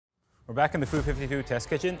We're back in the Food 52 test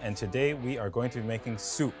kitchen, and today we are going to be making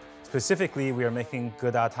soup. Specifically, we are making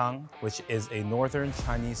Geda Tang, which is a northern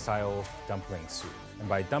Chinese-style dumpling soup. And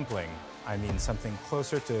by dumpling, I mean something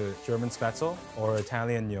closer to German spaetzle or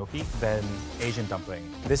Italian gnocchi than Asian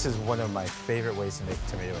dumpling. This is one of my favorite ways to make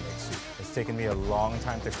tomato and egg soup. It's taken me a long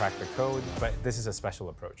time to crack the code, but this is a special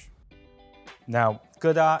approach. Now,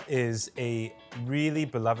 Geda is a really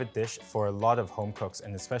beloved dish for a lot of home cooks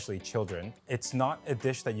and especially children. It's not a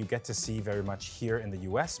dish that you get to see very much here in the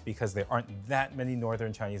US because there aren't that many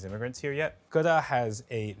northern Chinese immigrants here yet. Geda has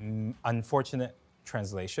an unfortunate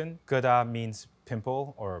translation. Geda means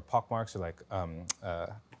pimple or pockmarks, or like,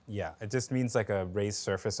 it just means like a raised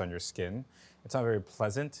surface on your skin. It's not very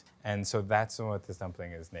pleasant, and so that's what this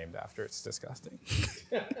dumpling is named after. It's disgusting.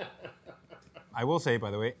 I will say,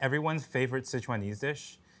 by the way, everyone's favorite Sichuanese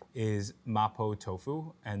dish is mapo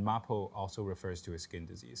tofu, and mapo also refers to a skin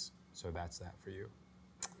disease. So that's that for you.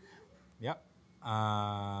 Yep.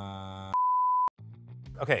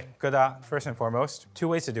 Okay, Geda, first and foremost, two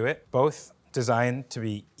ways to do it, both designed to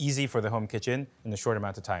be easy for the home kitchen in a short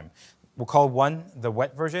amount of time. We'll call one the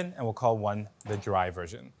wet version, and we'll call one the dry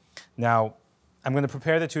version. Now, I'm going to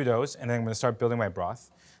prepare the two doughs, and then I'm going to start building my broth.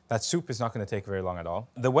 That soup is not going to take very long at all.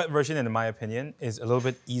 The wet version, in my opinion, is a little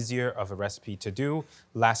bit easier of a recipe to do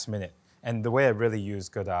last minute. And the way I really use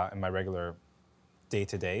Geda in my regular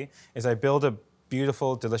day-to-day is I build a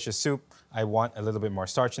beautiful, delicious soup. I want a little bit more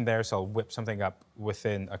starch in there, so I'll whip something up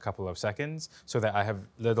within a couple of seconds so that I have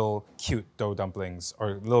little cute dough dumplings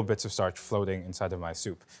or little bits of starch floating inside of my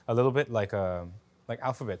soup. A little bit like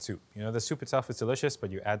alphabet soup. You know, the soup itself is delicious,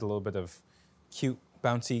 but you add a little bit of cute,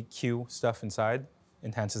 bouncy Q stuff inside.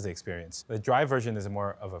 Enhances the experience. The dry version is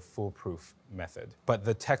more of a foolproof method, but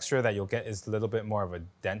the texture that you'll get is a little bit more of a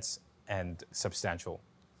dense and substantial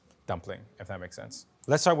dumpling, if that makes sense.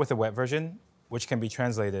 Let's start with the wet version, which can be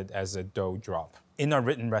translated as a dough drop. In our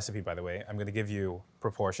written recipe, by the way, I'm going to give you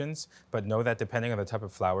proportions, but know that depending on the type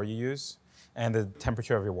of flour you use and the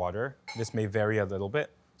temperature of your water, this may vary a little bit,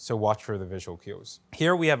 so watch for the visual cues.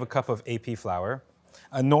 Here we have a cup of AP flour.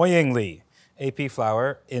 Annoyingly, AP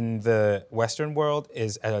flour in the Western world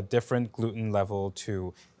is at a different gluten level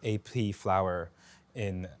to AP flour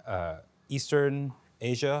in Eastern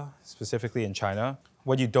Asia, specifically in China.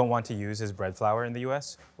 What you don't want to use is bread flour in the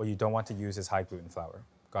US. What you don't want to use is high gluten flour.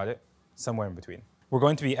 Got it? Somewhere in between. We're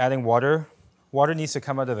going to be adding water. Water needs to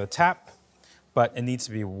come out of the tap, but it needs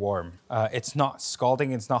to be warm. It's not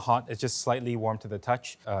scalding, it's not hot, it's just slightly warm to the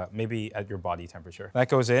touch, maybe at your body temperature. That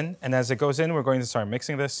goes in, and as it goes in, we're going to start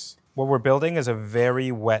mixing this. What we're building is a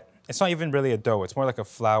very wet, it's not even really a dough, it's more like a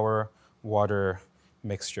flour, water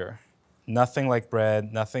mixture. Nothing like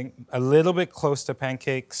bread, nothing, a little bit close to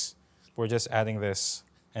pancakes. We're just adding this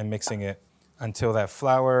and mixing it until that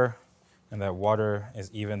flour and that water is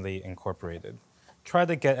evenly incorporated. Try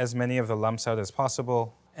to get as many of the lumps out as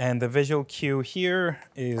possible. And the visual cue here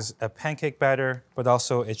is a pancake batter, but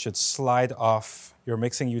also it should slide off your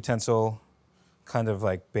mixing utensil kind of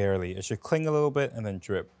like barely. It should cling a little bit and then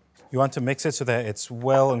drip. You want to mix it so that it's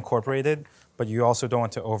well incorporated, but you also don't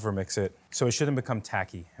want to overmix it. So it shouldn't become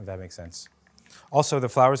tacky, if that makes sense. Also, the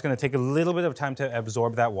flour is going to take a little bit of time to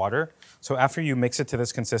absorb that water. So after you mix it to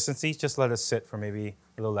this consistency, just let it sit for maybe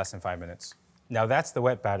a little less than 5 minutes. Now that's the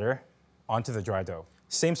wet batter onto the dry dough.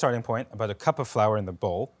 Same starting point, about a cup of flour in the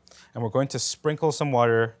bowl. And we're going to sprinkle some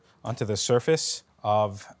water onto the surface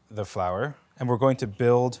of the flour. And we're going to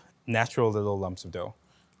build natural little lumps of dough.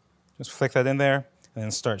 Just flick that in there and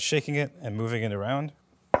then start shaking it and moving it around.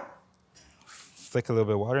 Flick a little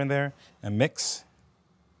bit of water in there and mix.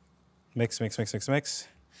 Mix, mix, mix, mix, mix.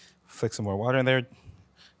 Flick some more water in there,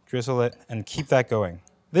 drizzle it, and keep that going.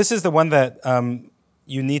 This is the one that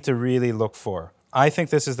you need to really look for. I think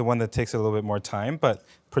this is the one that takes a little bit more time, but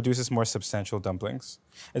produces more substantial dumplings.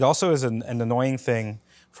 It also is an annoying thing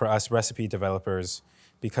for us recipe developers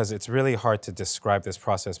because it's really hard to describe this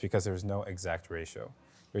process because there's no exact ratio.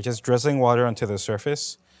 You're just drizzling water onto the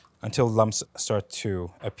surface until lumps start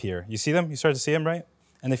to appear. You see them? You start to see them, right?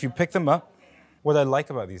 And if you pick them up, what I like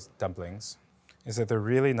about these dumplings is that they're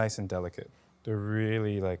really nice and delicate. They're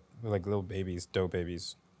really like little babies, dough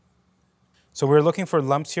babies. So we're looking for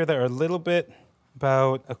lumps here that are a little bit,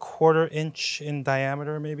 about a 1/4 inch in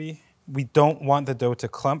diameter maybe. We don't want the dough to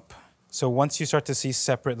clump. So once you start to see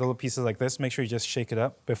separate little pieces like this, make sure you just shake it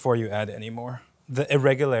up before you add any more. The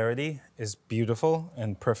irregularity is beautiful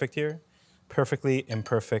and perfect here. Perfectly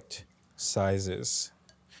imperfect sizes.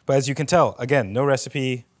 But as you can tell, again, no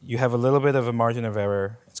recipe. You have a little bit of a margin of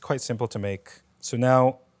error. It's quite simple to make. So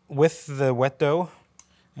now with the wet dough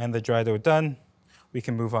and the dry dough done, we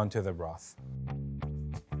can move on to the broth.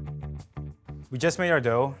 We just made our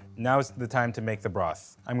dough. Now is the time to make the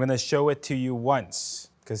broth. I'm gonna show it to you once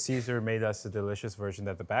because Caesar made us a delicious version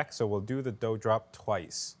at the back, so we'll do the dough drop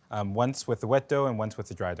twice. Once with the wet dough and once with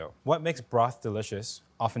the dry dough. What makes broth delicious,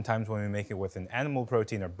 oftentimes when we make it with an animal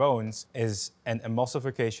protein or bones, is an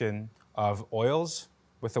emulsification of oils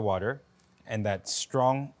with the water and that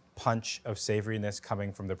strong punch of savoriness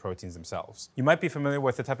coming from the proteins themselves. You might be familiar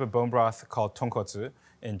with the type of bone broth called tonkotsu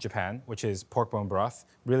in Japan, which is pork bone broth,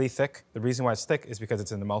 really thick. The reason why it's thick is because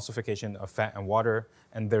it's an emulsification of fat and water,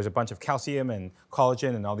 and there's a bunch of calcium and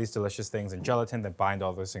collagen and all these delicious things and gelatin that bind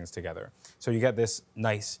all those things together. So you get this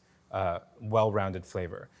nice, well-rounded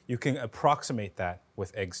flavor. You can approximate that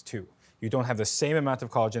with eggs too. You don't have the same amount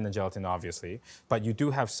of collagen and gelatin, obviously, but you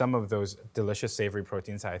do have some of those delicious savory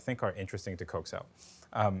proteins that I think are interesting to coax out.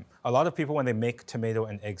 A lot of people, when they make tomato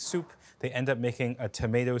and egg soup, they end up making a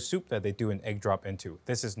tomato soup that they do an egg drop into.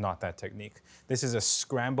 This is not that technique. This is a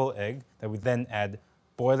scrambled egg that we then add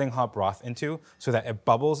boiling hot broth into so that it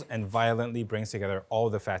bubbles and violently brings together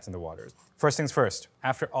all the fats in the waters. First things first,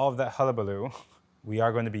 after all of that hullabaloo, we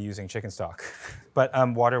are going to be using chicken stock, but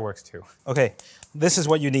water works too. Okay, this is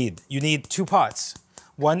what you need. You need 2 pots.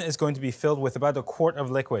 One is going to be filled with about a quart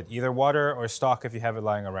of liquid, either water or stock if you have it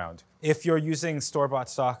lying around. If you're using store-bought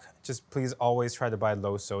stock, just please always try to buy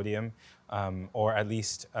low sodium, or at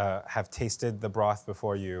least have tasted the broth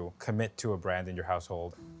before you commit to a brand in your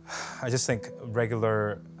household. I just think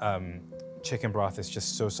regular chicken broth is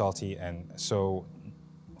just so salty and so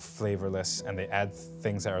flavorless, and they add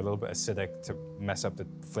things that are a little bit acidic to mess up the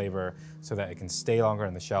flavor so that it can stay longer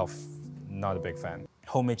on the shelf. Not a big fan.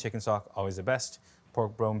 Homemade chicken stock, always the best.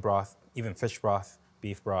 Pork bone broth, even fish broth,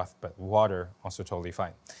 beef broth, but water, also totally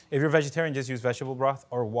fine. If you're vegetarian, just use vegetable broth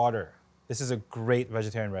or water. This is a great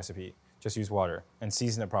vegetarian recipe. Just use water and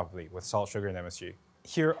season it properly with salt, sugar, and MSG.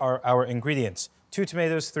 Here are our ingredients. 2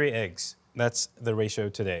 tomatoes, 3 eggs. That's the ratio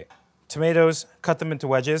today. Tomatoes, cut them into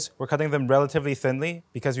wedges. We're cutting them relatively thinly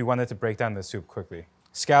because we wanted to break down the soup quickly.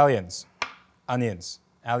 Scallions, onions,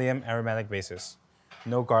 allium aromatic basis.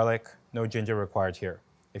 No garlic, no ginger required here.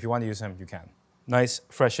 If you want to use them, you can. Nice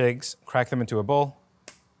fresh eggs, crack them into a bowl.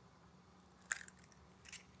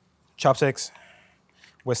 Chopsticks,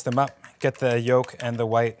 whisk them up, get the yolk and the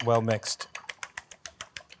white well mixed.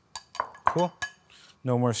 Cool.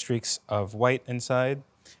 No more streaks of white inside.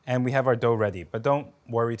 And we have our dough ready, but don't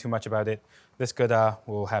worry too much about it. This Geda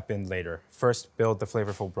will happen later. First, build the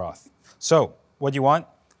flavorful broth. So, what you want?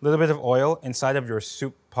 A little bit of oil inside of your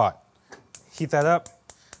soup pot. Heat that up,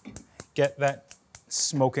 get that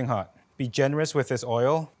smoking hot. Be generous with this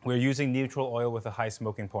oil. We're using neutral oil with a high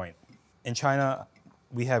smoking point. In China,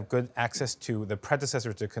 we have good access to the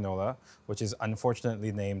predecessor to canola, which is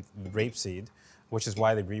unfortunately named rapeseed, which is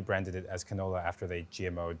why they rebranded it as canola after they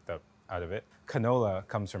GMO'd out of it. Canola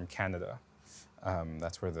comes from Canada.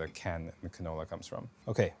 That's where the can and canola comes from.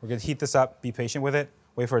 Okay, we're gonna heat this up, be patient with it,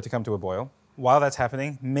 wait for it to come to a boil. While that's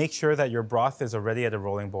happening, make sure that your broth is already at a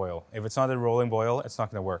rolling boil. If it's not at a rolling boil, it's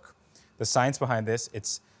not gonna work. The science behind this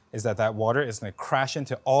is that water is gonna crash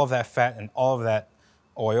into all of that fat and all of that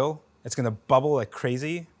oil. It's gonna bubble like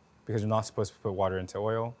crazy because you're not supposed to put water into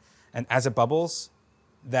oil. And as it bubbles,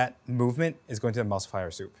 that movement is going to emulsify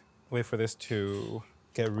our soup. Wait for this to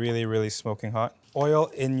get really, really smoking hot. Oil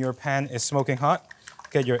in your pan is smoking hot.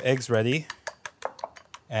 Get your eggs ready.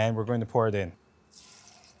 And we're going to pour it in.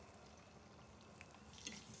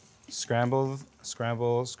 Scramble,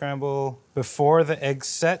 scramble, scramble. Before the egg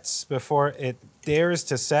sets, before it dares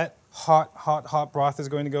to set, hot, hot, hot broth is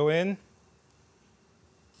going to go in.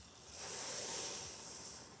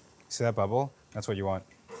 See that bubble? That's what you want.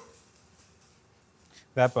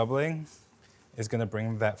 That bubbling is going to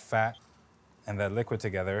bring that fat and that liquid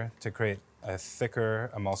together to create a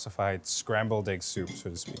thicker, emulsified, scrambled egg soup, so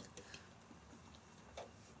to speak.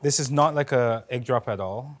 This is not like an egg drop at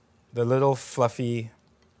all. The little fluffy,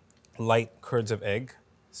 light curds of egg,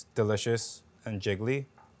 it's delicious and jiggly,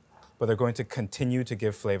 but they're going to continue to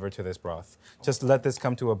give flavor to this broth. Just let this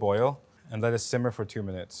come to a boil and let it simmer for 2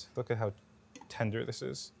 minutes. Look at how tender this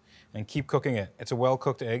is. And keep cooking it. It's a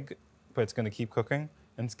well-cooked egg, but it's going to keep cooking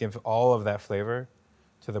and give all of that flavor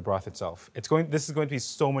to the broth itself. This is going to be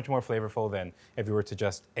so much more flavorful than if you were to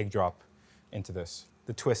just egg drop into this.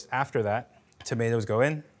 The twist after that, tomatoes go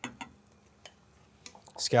in,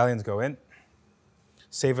 scallions go in,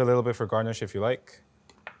 save a little bit for garnish if you like,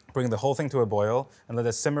 bring the whole thing to a boil and let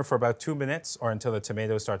it simmer for about 2 minutes or until the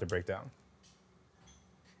tomatoes start to break down.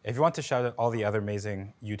 If you want to shout at all the other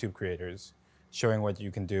amazing YouTube creators showing what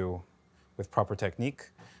you can do with proper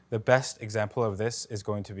technique, the best example of this is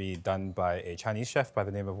going to be done by a Chinese chef by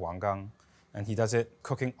the name of Wang Gang. And he does it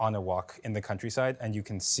cooking on a wok in the countryside. And you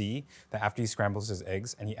can see that after he scrambles his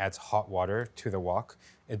eggs and he adds hot water to the wok,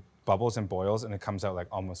 it bubbles and boils and it comes out like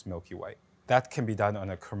almost milky white. That can be done on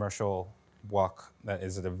a commercial wok that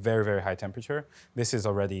is at a very, very high temperature. This is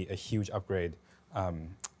already a huge upgrade,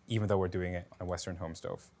 even though we're doing it on a Western home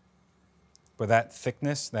stove. But that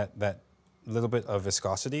thickness, that little bit of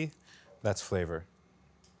viscosity, that's flavor.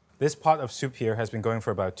 This pot of soup here has been going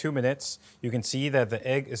for about 2 minutes. You can see that the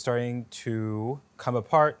egg is starting to come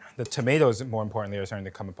apart. The tomatoes, more importantly, are starting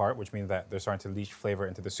to come apart, which means that they're starting to leach flavor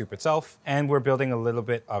into the soup itself. And we're building a little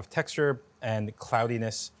bit of texture and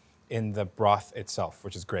cloudiness in the broth itself,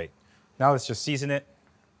 which is great. Now let's just season it.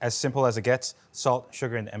 As simple as it gets, salt,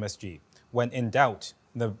 sugar, and MSG. When in doubt,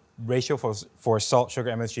 the ratio for salt,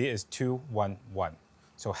 sugar, MSG is 2-1-1.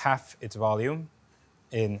 So half its volume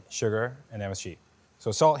in sugar and MSG.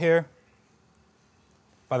 So salt here,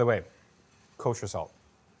 by the way, kosher salt,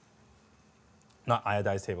 not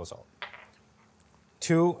iodized table salt.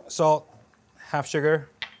 2 salt, half sugar,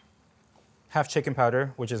 half chicken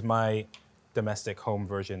powder, which is my domestic home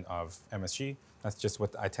version of MSG. That's just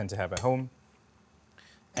what I tend to have at home.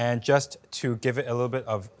 And just to give it a little bit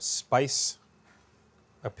of spice,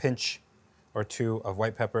 a pinch or 2 of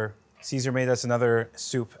white pepper. Caesar made us another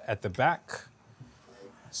soup at the back,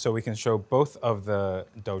 so we can show both of the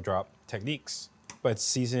dough drop techniques, but it's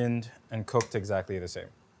seasoned and cooked exactly the same.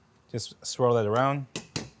 Just swirl it around.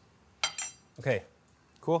 Okay,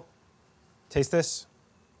 cool. Taste this.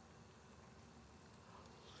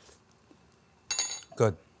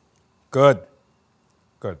 Good, good,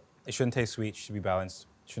 good. It shouldn't taste sweet, it should be balanced.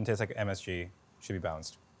 It shouldn't taste like MSG, it should be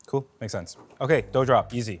balanced. Cool, makes sense. Okay, dough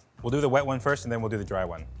drop, easy. We'll do the wet one first and then we'll do the dry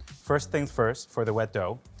one. First things first, for the wet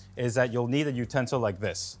dough, is that you'll need a utensil like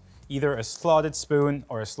this, either a slotted spoon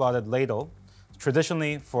or a slotted ladle.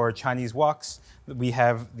 Traditionally, for Chinese woks, we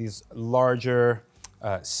have these larger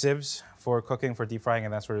sieves for cooking, for deep frying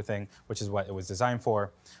and that sort of thing, which is what it was designed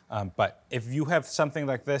for. But if you have something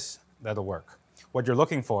like this, that'll work. What you're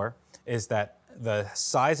looking for is that the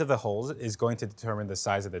size of the holes is going to determine the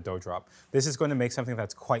size of the dough drop. This is going to make something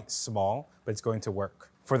that's quite small, but it's going to work.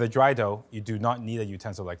 For the dry dough, you do not need a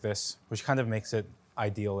utensil like this, which kind of makes it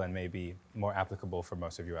ideal and maybe more applicable for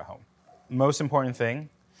most of you at home. Most important thing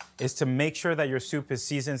is to make sure that your soup is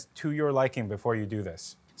seasoned to your liking before you do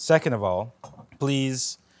this. Second of all,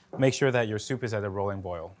 please make sure that your soup is at a rolling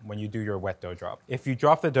boil when you do your wet dough drop. If you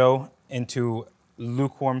drop the dough into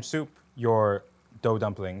lukewarm soup, your dough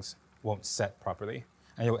dumplings won't set properly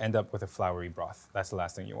and you'll end up with a floury broth. That's the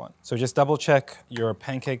last thing you want. So just double check your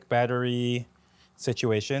pancake battery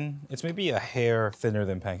situation. It's maybe a hair thinner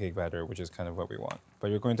than pancake batter, which is kind of what we want.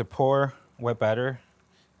 But you're going to pour wet batter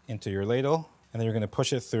into your ladle, and then you're going to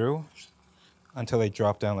push it through until they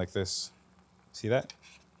drop down like this. See that?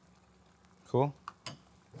 Cool.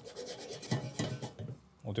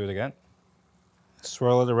 We'll do it again.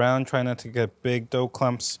 Swirl it around, try not to get big dough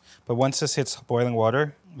clumps, but once this hits boiling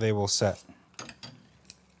water, they will set.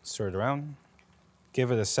 Stir it around.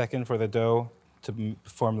 Give it a second for the dough to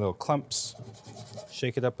form little clumps.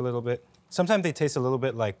 Shake it up a little bit. Sometimes they taste a little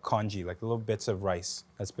bit like congee, like little bits of rice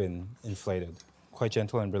that's been inflated. Quite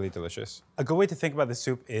gentle and really delicious. A good way to think about the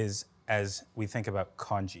soup is as we think about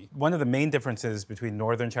congee. One of the main differences between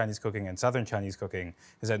Northern Chinese cooking and Southern Chinese cooking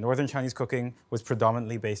is that Northern Chinese cooking was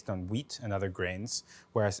predominantly based on wheat and other grains,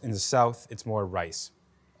 whereas in the South, it's more rice,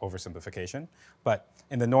 oversimplification. But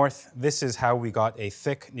in the North, this is how we got a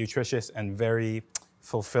thick, nutritious, and very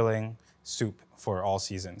fulfilling soup for all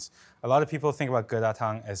seasons. A lot of people think about Geda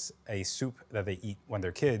Tang as a soup that they eat when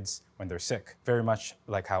they're kids, when they're sick. Very much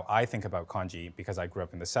like how I think about congee, because I grew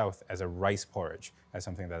up in the South, as a rice porridge, as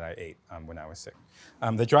something that I ate when I was sick.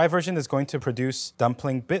 The dry version is going to produce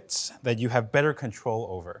dumpling bits that you have better control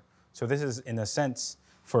over. So this is, in a sense,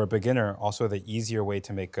 for a beginner, also the easier way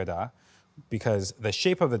to make Geda, because the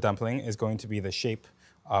shape of the dumpling is going to be the shape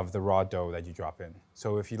of the raw dough that you drop in.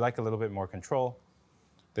 So if you like a little bit more control,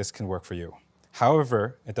 this can work for you.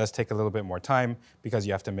 However, it does take a little bit more time because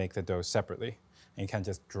you have to make the dough separately and you can't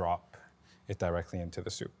just drop it directly into the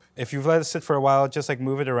soup. If you've let it sit for a while, just like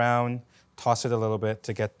move it around, toss it a little bit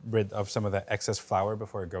to get rid of some of the excess flour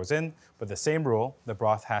before it goes in. But the same rule, the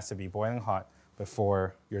broth has to be boiling hot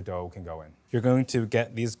before your dough can go in. You're going to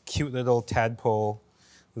get these cute little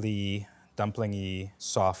tadpole-y, dumpling-y,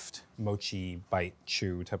 soft, mochi, bite,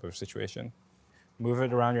 chew type of situation. Move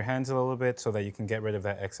it around your hands a little bit so that you can get rid of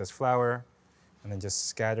that excess flour, and then just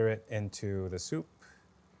scatter it into the soup.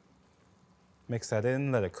 Mix that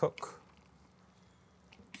in, let it cook,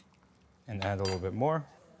 and add a little bit more.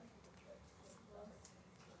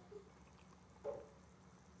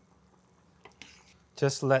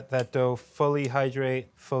 Just let that dough fully hydrate,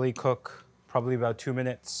 fully cook, probably about 2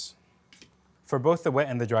 minutes. For both the wet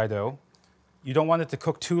and the dry dough, you don't want it to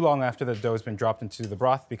cook too long after the dough has been dropped into the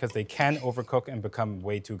broth because they can overcook and become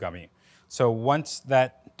way too gummy. So once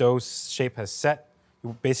that dough's shape has set,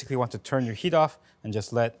 you basically want to turn your heat off and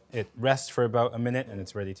just let it rest for about a minute and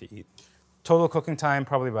it's ready to eat. Total cooking time,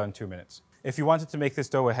 probably about 2 minutes. If you wanted to make this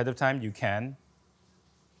dough ahead of time, you can,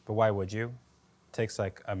 but why would you? It takes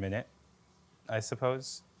like a minute, I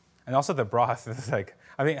suppose. And also the broth is like,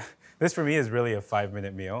 I mean, this for me is really a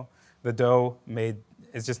 5-minute meal. The dough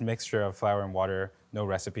is just a mixture of flour and water, no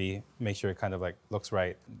recipe. Make sure it kind of like looks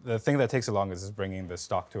right. The thing that takes the longest is bringing the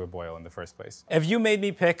stock to a boil in the first place. If you made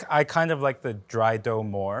me pick, I kind of like the dry dough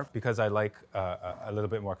more because I like a little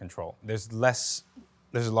bit more control. There's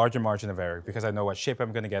a larger margin of error because I know what shape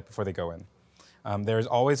I'm gonna get before they go in. There's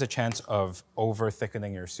always a chance of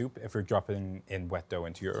over-thickening your soup if you're dropping in wet dough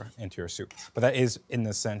into your soup. But that is, in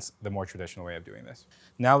a sense, the more traditional way of doing this.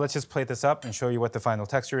 Now let's just plate this up and show you what the final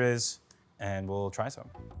texture is, and we'll try some.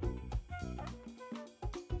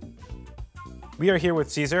 We are here with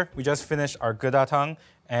Caesar. We just finished our Geda Tang,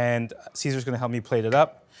 and Caesar's gonna help me plate it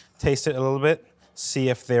up, taste it a little bit, see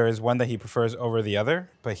if there is one that he prefers over the other.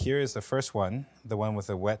 But here is the first one, the one with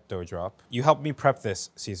the wet dough drop. You helped me prep this,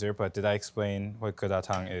 Caesar, but did I explain what Geda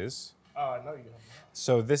Tang is? No, you haven't.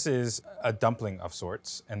 So this is a dumpling of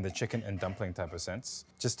sorts in the chicken and dumpling type of sense.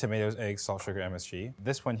 Just tomatoes, eggs, salt, sugar, MSG.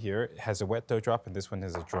 This one here has a wet dough drop and this one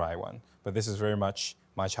has a dry one. But this is very much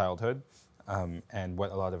my childhood and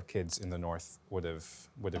what a lot of kids in the north would have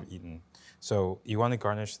eaten. So you want to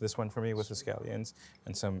garnish this one for me with the scallions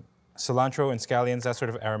and some cilantro and scallions, that sort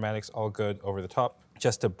of aromatics, all good over the top,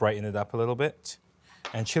 just to brighten it up a little bit.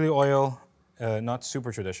 And chili oil, not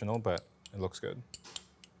super traditional, but it looks good.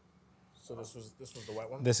 So this was the wet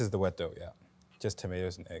one? This is the wet dough, yeah. Just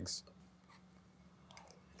tomatoes and eggs.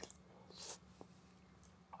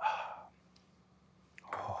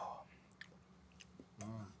 Oh.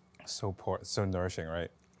 So nourishing, right?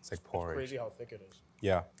 It's like porridge. It's crazy how thick it is.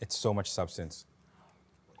 Yeah, it's so much substance.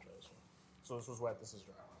 So this was wet, this is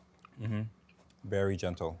dry. Mm-hmm. Very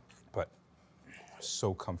gentle, but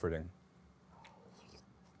so comforting.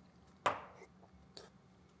 Do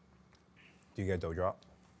you get dough drop?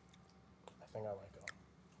 I think I like it.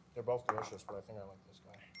 They're both delicious, but I think I like this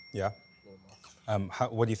guy. Yeah? A little more.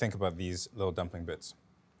 What do you think about these little dumpling bits?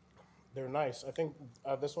 They're nice. I think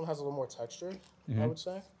this one has a little more texture, I would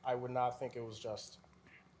say. I would not think it was just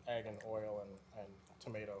egg and oil and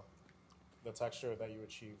tomato. The texture that you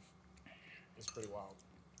achieve is pretty wild.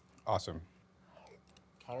 Awesome.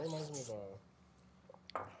 Kind of reminds me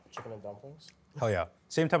of chicken and dumplings. Hell yeah.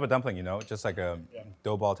 Same type of dumpling, you know, just like a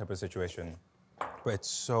dough ball type of situation. But it's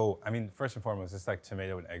so, I mean, first and foremost, it's like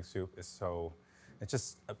tomato and egg soup. It's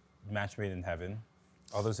just a match made in heaven.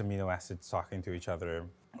 All those amino acids talking to each other,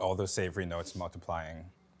 all those savory notes multiplying.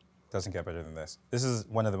 Doesn't get better than this. This is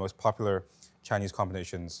one of the most popular Chinese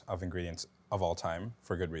combinations of ingredients of all time,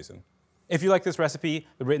 for good reason. If you like this recipe,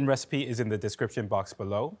 the written recipe is in the description box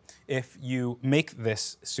below. If you make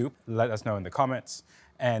this soup, let us know in the comments.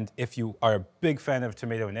 And if you are a big fan of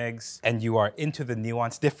tomato and eggs, and you are into the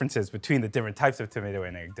nuanced differences between the different types of tomato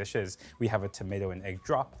and egg dishes, we have a tomato and egg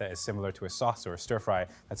drop that is similar to a sauce or a stir fry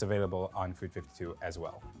that's available on Food 52 as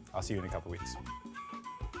well. I'll see you in a couple weeks.